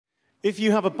If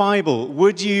you have a Bible,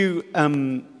 would you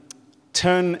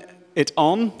turn it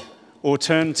on or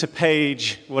turn to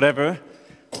page whatever,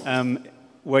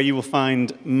 where you will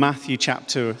find Matthew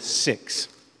chapter 6.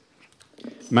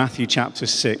 Matthew chapter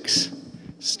 6,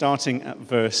 starting at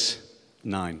verse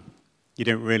 9. You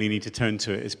don't really need to turn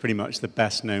to it. It's pretty much the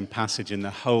best known passage in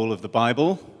the whole of the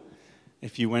Bible.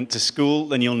 If you went to school,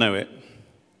 then you'll know it.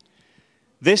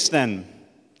 This then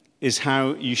is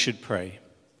how you should pray.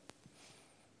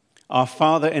 Our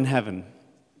Father in heaven,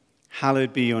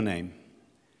 hallowed be your name.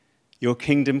 Your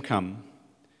kingdom come,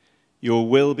 your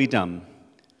will be done,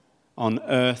 on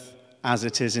earth as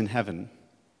it is in heaven.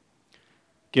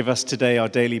 Give us today our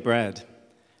daily bread,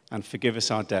 and forgive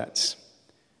us our debts,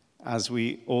 as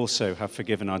we also have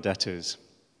forgiven our debtors.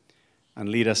 And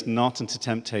lead us not into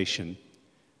temptation,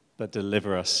 but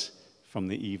deliver us from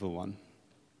the evil one.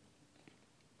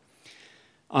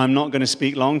 I'm not going to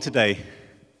speak long today.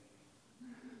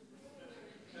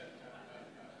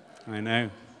 I know.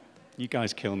 You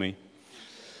guys kill me.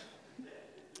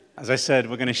 As I said,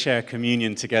 we're going to share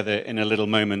communion together in a little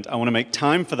moment. I want to make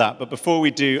time for that. But before we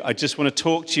do, I just want to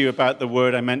talk to you about the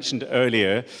word I mentioned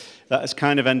earlier that has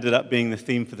kind of ended up being the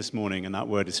theme for this morning, and that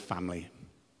word is family.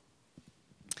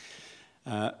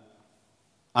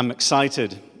 I'm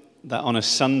excited that on a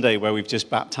Sunday where we've just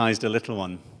baptized a little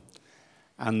one,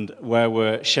 and where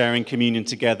we're sharing communion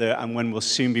together, and when we'll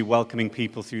soon be welcoming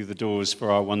people through the doors for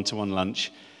our one-to-one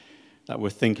lunch, that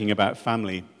we're thinking about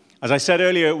family. As I said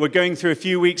earlier, we're going through a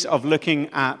few weeks of looking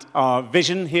at our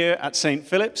vision here at St.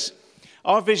 Philip's.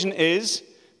 Our vision is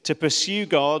to pursue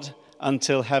God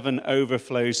until heaven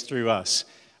overflows through us.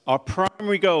 Our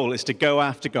primary goal is to go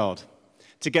after God,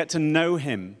 to get to know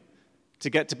him, to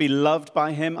get to be loved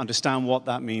by him, understand what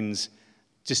that means,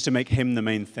 just to make him the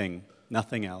main thing,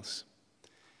 nothing else.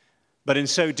 But in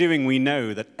so doing, we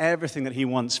know that everything that he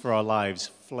wants for our lives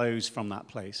flows from that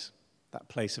place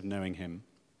of knowing him.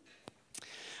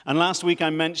 And last week I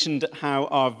mentioned how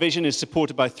our vision is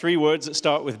supported by three words that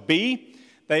start with B.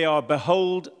 They are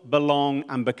behold, belong,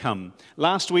 and become.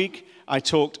 Last week I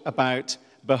talked about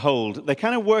behold. They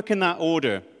kind of work in that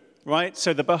order, right?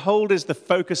 So the behold is the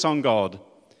focus on God,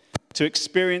 to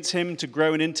experience him, to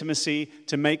grow in intimacy,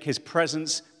 to make his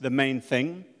presence the main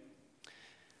thing.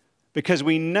 Because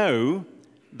we know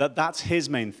that that's his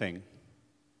main thing.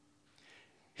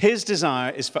 His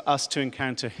desire is for us to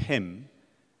encounter him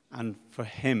and for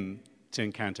him to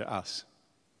encounter us.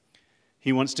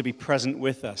 He wants to be present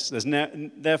with us.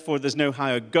 Therefore, there's no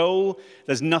higher goal.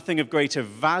 There's nothing of greater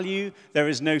value. There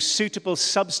is no suitable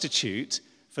substitute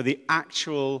for the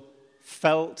actual,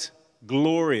 felt,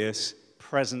 glorious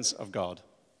presence of God.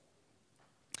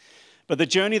 But the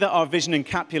journey that our vision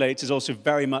encapsulates is also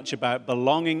very much about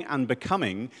belonging and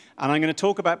becoming. And I'm going to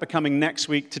talk about becoming next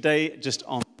week. Today, just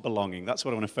on belonging. That's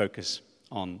what I want to focus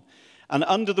on. And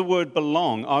under the word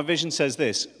belong, our vision says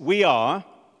this: we are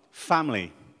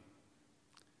family,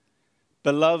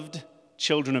 beloved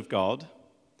children of God,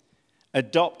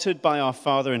 adopted by our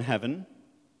Father in heaven,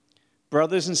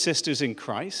 brothers and sisters in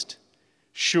Christ,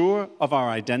 sure of our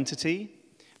identity,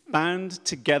 bound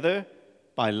together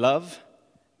by love,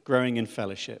 growing in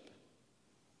fellowship.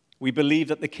 We believe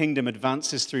that the kingdom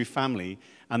advances through family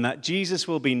and that Jesus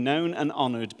will be known and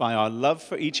honored by our love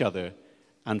for each other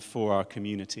and for our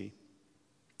community.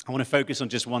 I want to focus on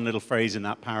just one little phrase in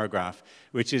that paragraph,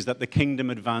 which is that the kingdom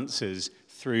advances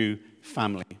through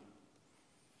family.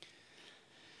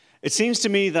 It seems to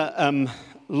me that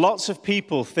lots of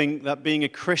people think that being a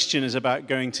Christian is about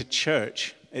going to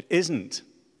church. It isn't.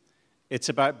 It's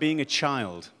about being a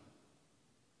child.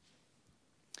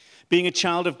 Being a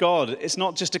child of God, it's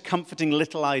not just a comforting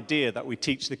little idea that we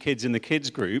teach the kids in the kids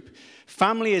group.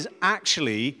 Family is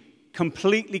actually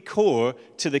completely core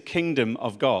to the kingdom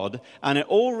of God, and it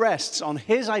all rests on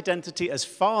his identity as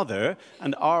Father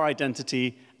and our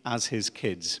identity as his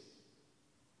kids.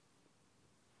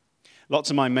 Lots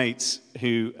of my mates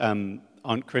who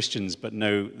aren't Christians but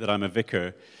know that I'm a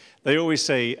vicar, they always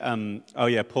say, oh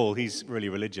yeah, Paul, he's really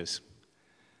religious.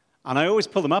 And I always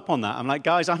pull them up on that. I'm like,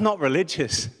 guys, I'm not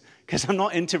religious. Because I'm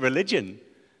not into religion.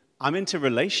 I'm into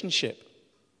relationship.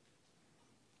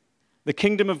 The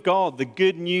kingdom of God, the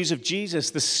good news of Jesus,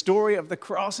 the story of the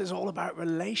cross is all about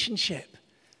relationship.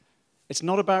 It's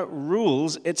not about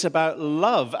rules, it's about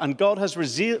love. And God has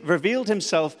revealed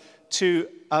himself to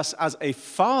us as a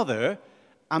father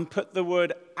and put the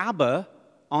word Abba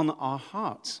on our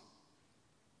hearts.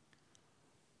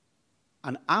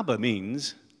 And Abba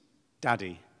means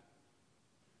daddy.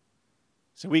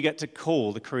 So we get to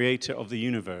call the creator of the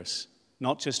universe,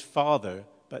 not just father,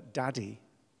 but daddy.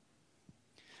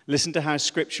 Listen to how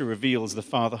Scripture reveals the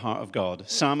Father heart of God.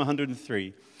 Psalm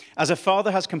 103. As a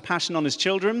father has compassion on his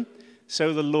children,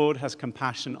 so the Lord has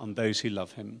compassion on those who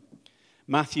love him.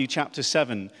 Matthew chapter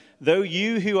 7. Though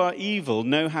you who are evil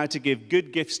know how to give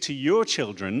good gifts to your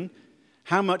children,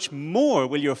 how much more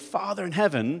will your Father in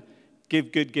heaven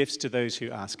give good gifts to those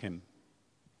who ask him?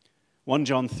 1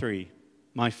 John 3,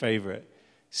 my favorite.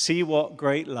 See what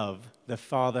great love the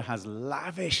Father has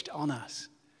lavished on us,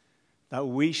 that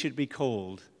we should be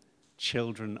called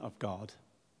children of God.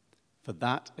 For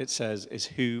that, it says, is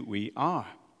who we are.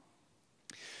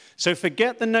 So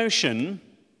forget the notion,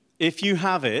 if you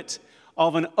have it,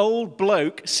 of an old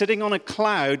bloke sitting on a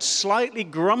cloud, slightly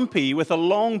grumpy with a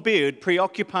long beard,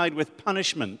 preoccupied with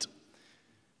punishment.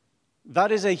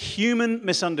 That is a human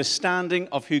misunderstanding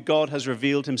of who God has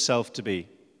revealed himself to be.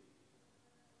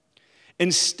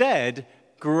 Instead,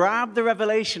 grab the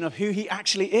revelation of who he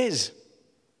actually is.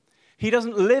 He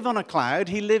doesn't live on a cloud.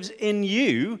 He lives in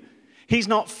you. He's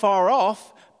not far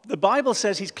off. The Bible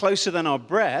says he's closer than our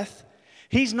breath.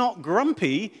 He's not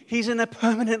grumpy. He's in a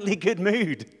permanently good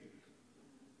mood.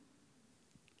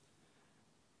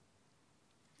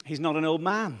 He's not an old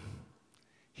man.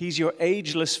 He's your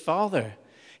ageless Father.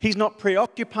 He's not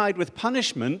preoccupied with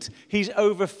punishment. He's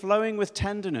overflowing with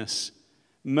tenderness,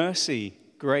 mercy,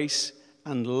 grace,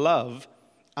 and love.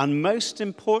 And most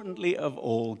importantly of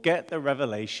all, get the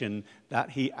revelation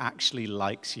that he actually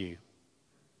likes you.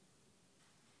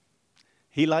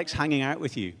 He likes hanging out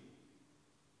with you.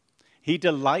 He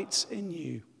delights in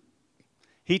you.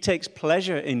 He takes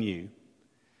pleasure in you.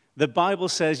 The Bible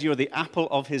says you're the apple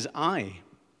of his eye.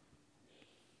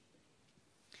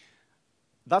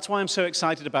 That's why I'm so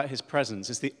excited about his presence.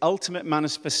 It's the ultimate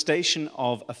manifestation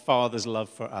of a father's love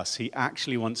for us. He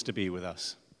actually wants to be with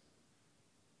us.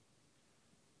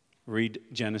 Read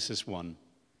Genesis 1.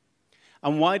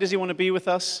 And why does he want to be with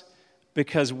us?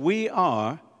 Because we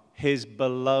are his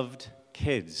beloved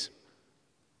kids.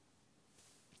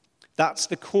 That's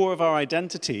the core of our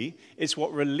identity. It's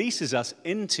what releases us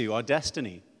into our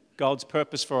destiny, God's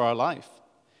purpose for our life.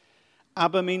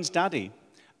 Abba means daddy.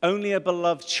 Only a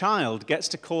beloved child gets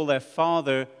to call their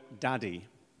father daddy.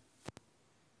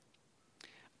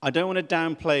 I don't want to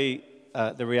downplay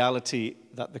the reality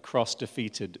that the cross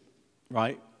defeated,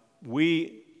 right?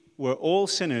 We were all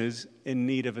sinners in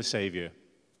need of a Savior.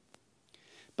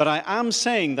 But I am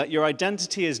saying that your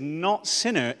identity is not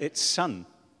sinner, it's son.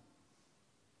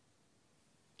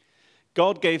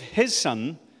 God gave his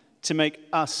son to make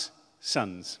us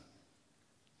sons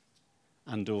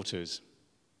and daughters.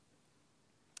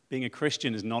 Being a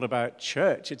Christian is not about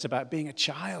church, it's about being a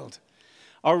child.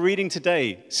 Our reading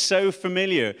today, so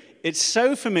familiar. It's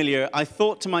so familiar, I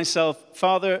thought to myself,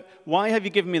 Father, why have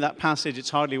you given me that passage? It's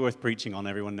hardly worth preaching on,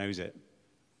 everyone knows it.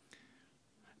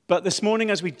 But this morning,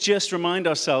 as we just remind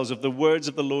ourselves of the words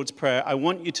of the Lord's Prayer, I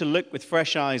want you to look with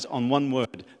fresh eyes on one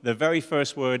word, the very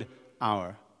first word,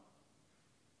 our.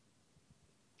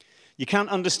 You can't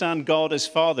understand God as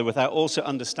Father without also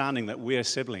understanding that we're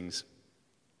siblings.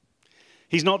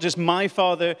 He's not just my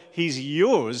Father, he's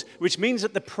yours, which means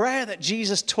that the prayer that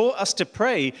Jesus taught us to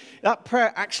pray, that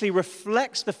prayer actually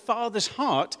reflects the Father's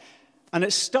heart, and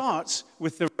it starts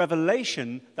with the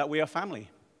revelation that we are family.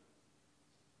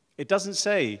 It doesn't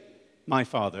say, my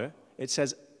Father, it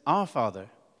says, our Father.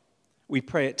 We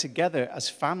pray it together as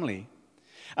family.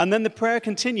 And then the prayer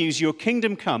continues, your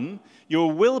kingdom come,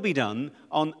 your will be done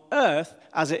on earth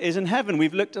as it is in heaven.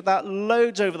 We've looked at that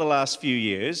loads over the last few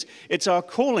years. It's our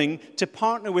calling to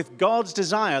partner with God's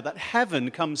desire that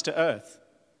heaven comes to earth.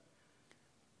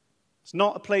 It's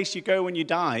not a place you go when you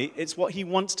die. It's what he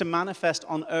wants to manifest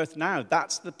on earth now.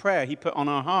 That's the prayer he put on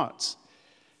our hearts.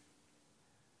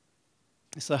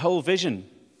 It's the whole vision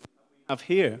of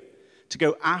here, to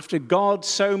go after God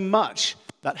so much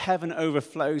that heaven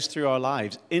overflows through our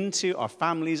lives, into our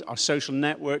families, our social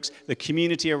networks, the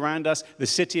community around us, the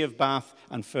city of Bath,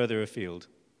 and further afield.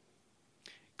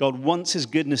 God wants his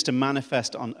goodness to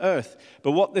manifest on earth.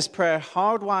 But what this prayer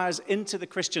hardwires into the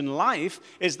Christian life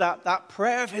is that that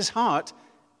prayer of his heart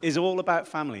is all about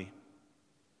family.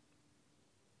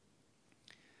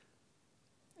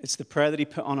 It's the prayer that he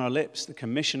put on our lips, the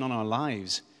commission on our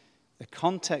lives. The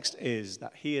context is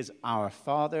that he is our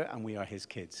Father and we are his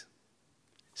kids.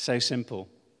 So simple.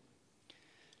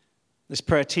 This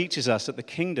prayer teaches us that the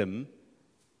kingdom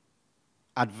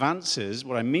advances.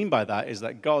 What I mean by that is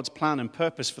that God's plan and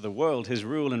purpose for the world, his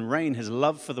rule and reign, his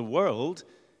love for the world,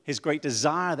 his great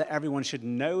desire that everyone should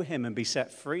know him and be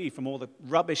set free from all the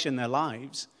rubbish in their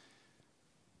lives,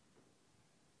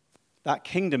 that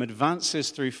kingdom advances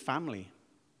through family.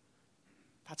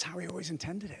 That's how he always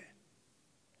intended it.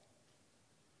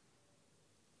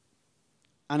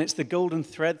 And it's the golden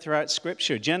thread throughout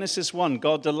Scripture. Genesis 1,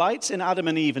 God delights in Adam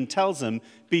and Eve and tells them,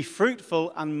 be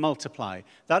fruitful and multiply.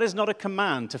 That is not a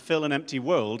command to fill an empty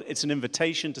world. It's an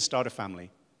invitation to start a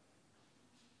family.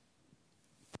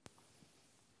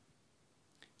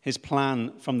 His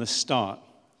plan from the start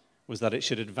was that it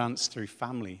should advance through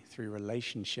family, through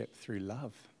relationship, through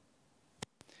love.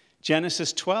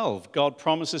 Genesis 12, God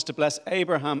promises to bless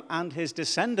Abraham and his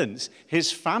descendants,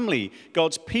 his family.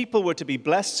 God's people were to be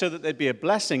blessed so that they'd be a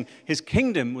blessing. His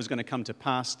kingdom was going to come to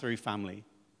pass through family.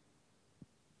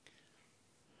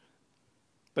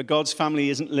 But God's family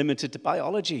isn't limited to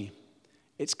biology.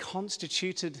 It's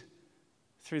constituted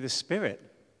through the Spirit.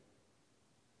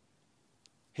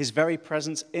 His very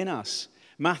presence in us.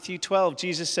 Matthew 12,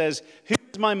 Jesus says, who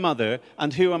is my mother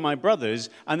and who are my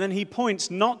brothers? And then he points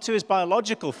not to his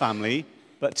biological family,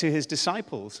 but to his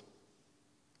disciples.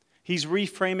 He's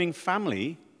reframing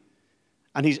family,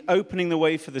 and he's opening the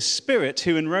way for the Spirit,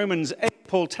 who in Romans 8,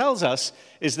 Paul tells us,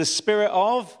 is the spirit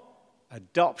of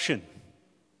adoption,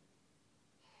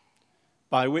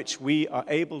 by which we are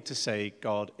able to say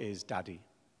God is Daddy,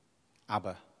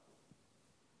 Abba.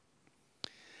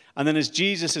 And then as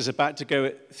Jesus is about to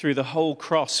go through the whole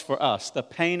cross for us, the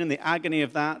pain and the agony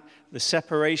of that, the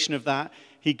separation of that,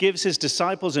 he gives his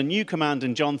disciples a new command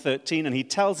in John 13, and he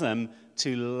tells them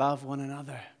to love one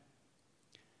another.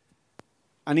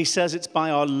 And he says it's by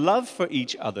our love for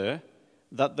each other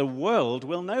that the world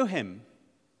will know him.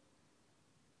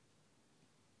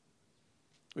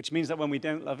 Which means that when we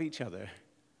don't love each other,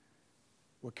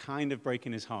 we're kind of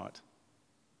breaking his heart.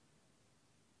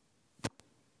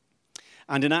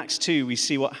 And in Acts 2, we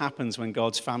see what happens when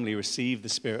God's family receive the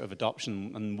spirit of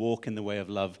adoption and walk in the way of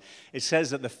love. It says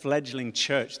that the fledgling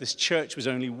church, this church was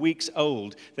only weeks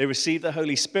old. They received the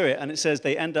Holy Spirit, and it says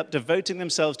they end up devoting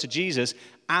themselves to Jesus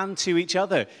and to each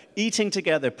other, eating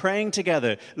together, praying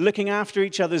together, looking after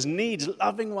each other's needs,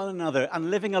 loving one another,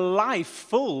 and living a life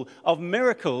full of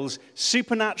miracles,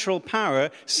 supernatural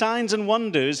power, signs and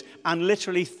wonders, and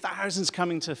literally thousands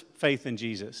coming to faith in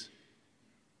Jesus.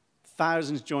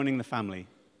 Thousands joining the family,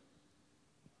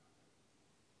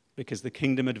 because the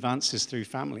kingdom advances through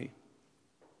family.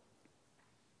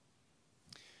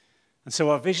 And so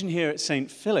our vision here at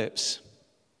St. Philip's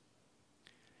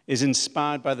is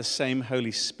inspired by the same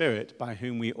Holy Spirit by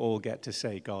whom we all get to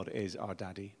say God is our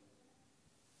Daddy.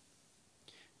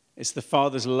 It's the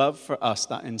Father's love for us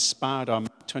that inspired our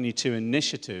Mark 22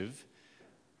 initiative,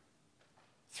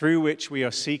 through which we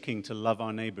are seeking to love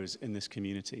our neighbors in this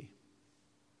community.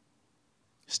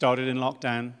 Started in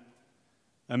lockdown,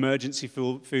 emergency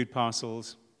food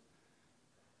parcels,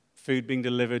 food being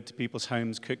delivered to people's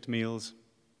homes, cooked meals.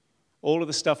 All of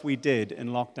the stuff we did in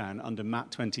lockdown under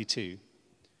MAT 22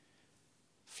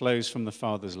 flows from the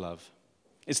Father's love.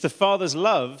 It's the Father's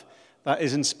love that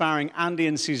is inspiring Andy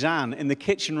and Suzanne in the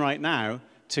kitchen right now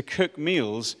to cook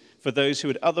meals for those who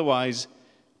would otherwise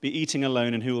be eating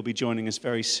alone and who will be joining us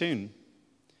very soon.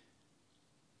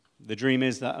 The dream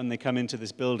is that when they come into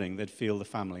this building, they'd feel the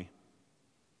family.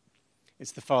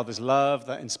 It's the Father's love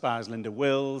that inspires Linda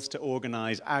Wills to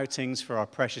organize outings for our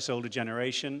precious older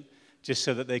generation, just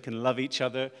so that they can love each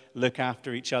other, look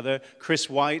after each other. Chris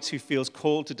White, who feels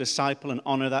called to disciple and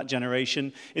honor that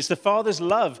generation. It's the Father's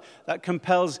love that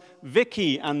compels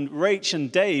Vicky and Rach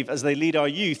and Dave as they lead our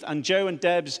youth, and Joe and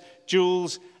Debs,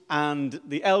 Jules, and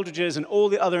the Eldridges and all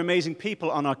the other amazing people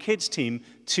on our kids team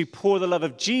to pour the love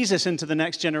of Jesus into the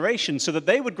next generation so that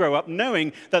they would grow up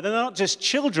knowing that they're not just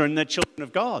children, they're children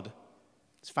of God.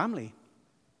 It's family.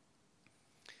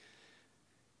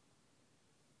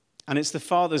 And it's the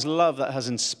Father's love that has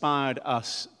inspired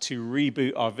us to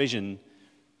reboot our vision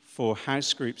for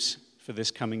house groups for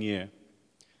this coming year.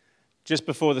 Just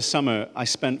before the summer, I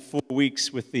spent 4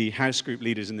 weeks with the house group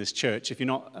leaders in this church. If you're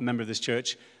not a member of this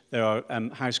church, there are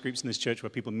house groups in this church where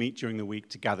people meet during the week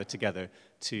to gather together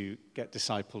to get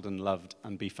discipled and loved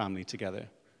and be family together.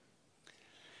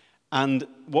 And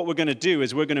what we're going to do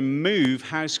is we're going to move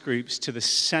house groups to the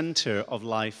center of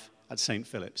life at St.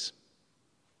 Philip's.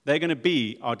 They're going to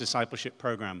be our discipleship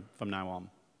program from now on.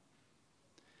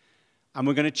 And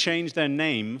we're going to change their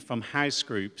name from house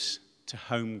groups to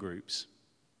home groups.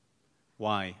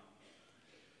 Why?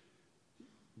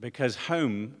 Because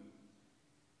home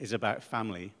is about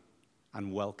family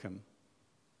and welcome.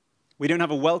 We don't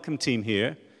have a welcome team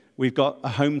here. We've got a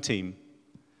home team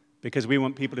because we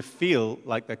want people to feel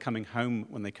like they're coming home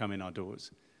when they come in our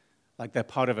doors, like they're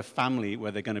part of a family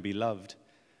where they're going to be loved.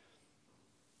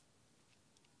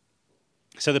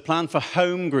 So the plan for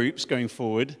home groups going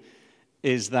forward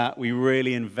is that we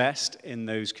really invest in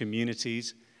those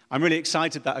communities. I'm really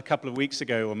excited that a couple of weeks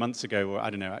ago or months ago, or I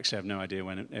don't know, actually I have no idea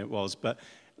when it was, but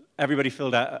Everybody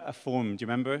filled out a form, do you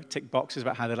remember? Tick boxes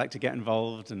about how they'd like to get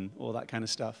involved and all that kind of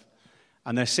stuff.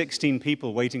 And there's 16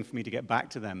 people waiting for me to get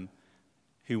back to them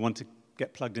who want to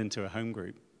get plugged into a home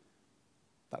group.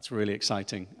 That's really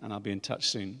exciting, and I'll be in touch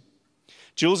soon.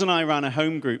 Jules and I ran a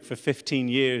home group for 15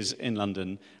 years in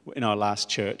London in our last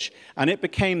church, and it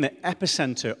became the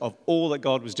epicenter of all that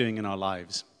God was doing in our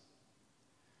lives.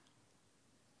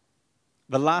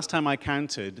 The last time I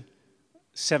counted,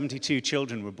 72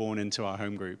 children were born into our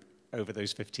home group over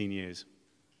those 15 years.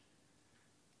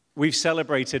 We've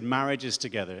celebrated marriages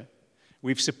together.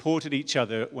 We've supported each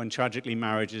other when tragically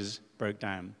marriages broke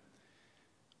down.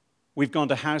 We've gone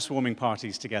to housewarming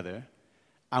parties together,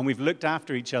 and we've looked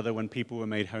after each other when people were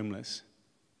made homeless.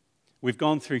 We've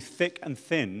gone through thick and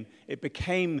thin. It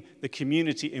became the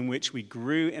community in which we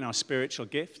grew in our spiritual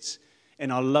gifts,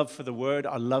 in our love for the Word,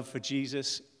 our love for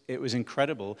Jesus. It was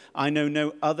incredible. I know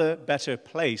no other better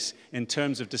place in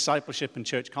terms of discipleship and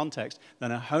church context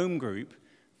than a home group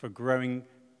for growing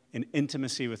in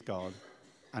intimacy with God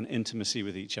and intimacy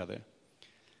with each other.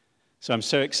 So I'm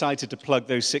so excited to plug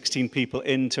those 16 people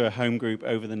into a home group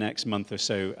over the next month or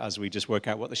so as we just work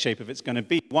out what the shape of it's going to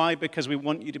be. Why? Because we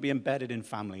want you to be embedded in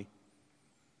family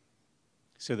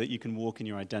so that you can walk in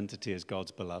your identity as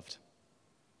God's beloved.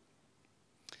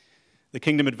 The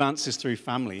kingdom advances through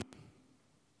family.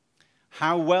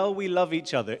 How well we love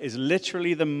each other is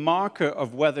literally the marker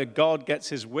of whether God gets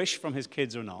his wish from his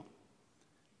kids or not.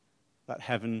 That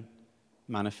heaven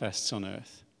manifests on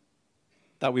earth.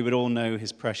 That we would all know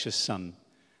his precious Son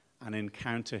and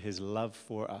encounter his love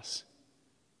for us.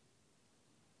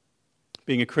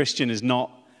 Being a Christian is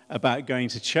not about going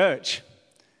to church.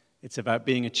 It's about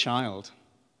being a child.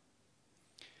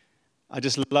 I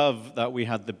just love that we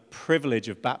had the privilege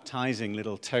of baptizing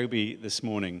little Toby this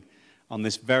morning on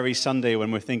this very Sunday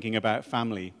when we're thinking about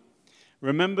family.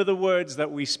 Remember the words that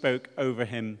we spoke over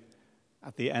him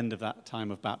at the end of that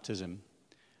time of baptism.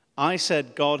 I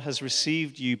said, God has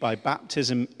received you by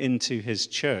baptism into his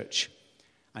church.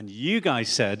 And you guys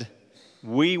said,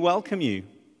 we welcome you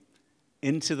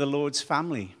into the Lord's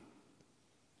family.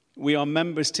 We are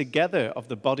members together of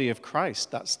the body of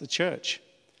Christ. That's the church.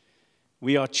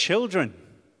 We are children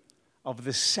of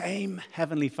the same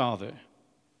heavenly Father.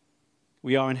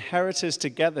 We are inheritors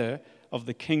together of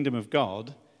the kingdom of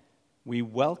God. We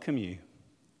welcome you.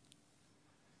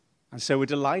 And so we're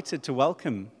delighted to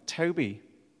welcome Toby,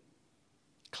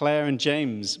 Claire and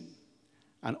James,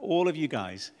 and all of you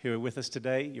guys who are with us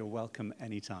today. You're welcome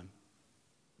anytime.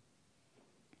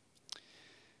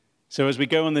 So as we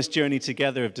go on this journey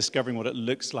together of discovering what it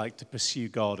looks like to pursue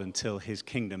God until his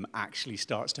kingdom actually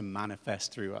starts to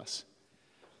manifest through us,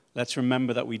 let's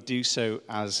remember that we do so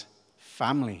as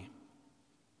family.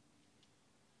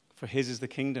 For his is the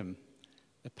kingdom,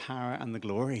 the power and the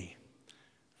glory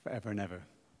forever and ever.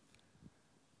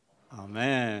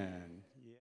 Amen.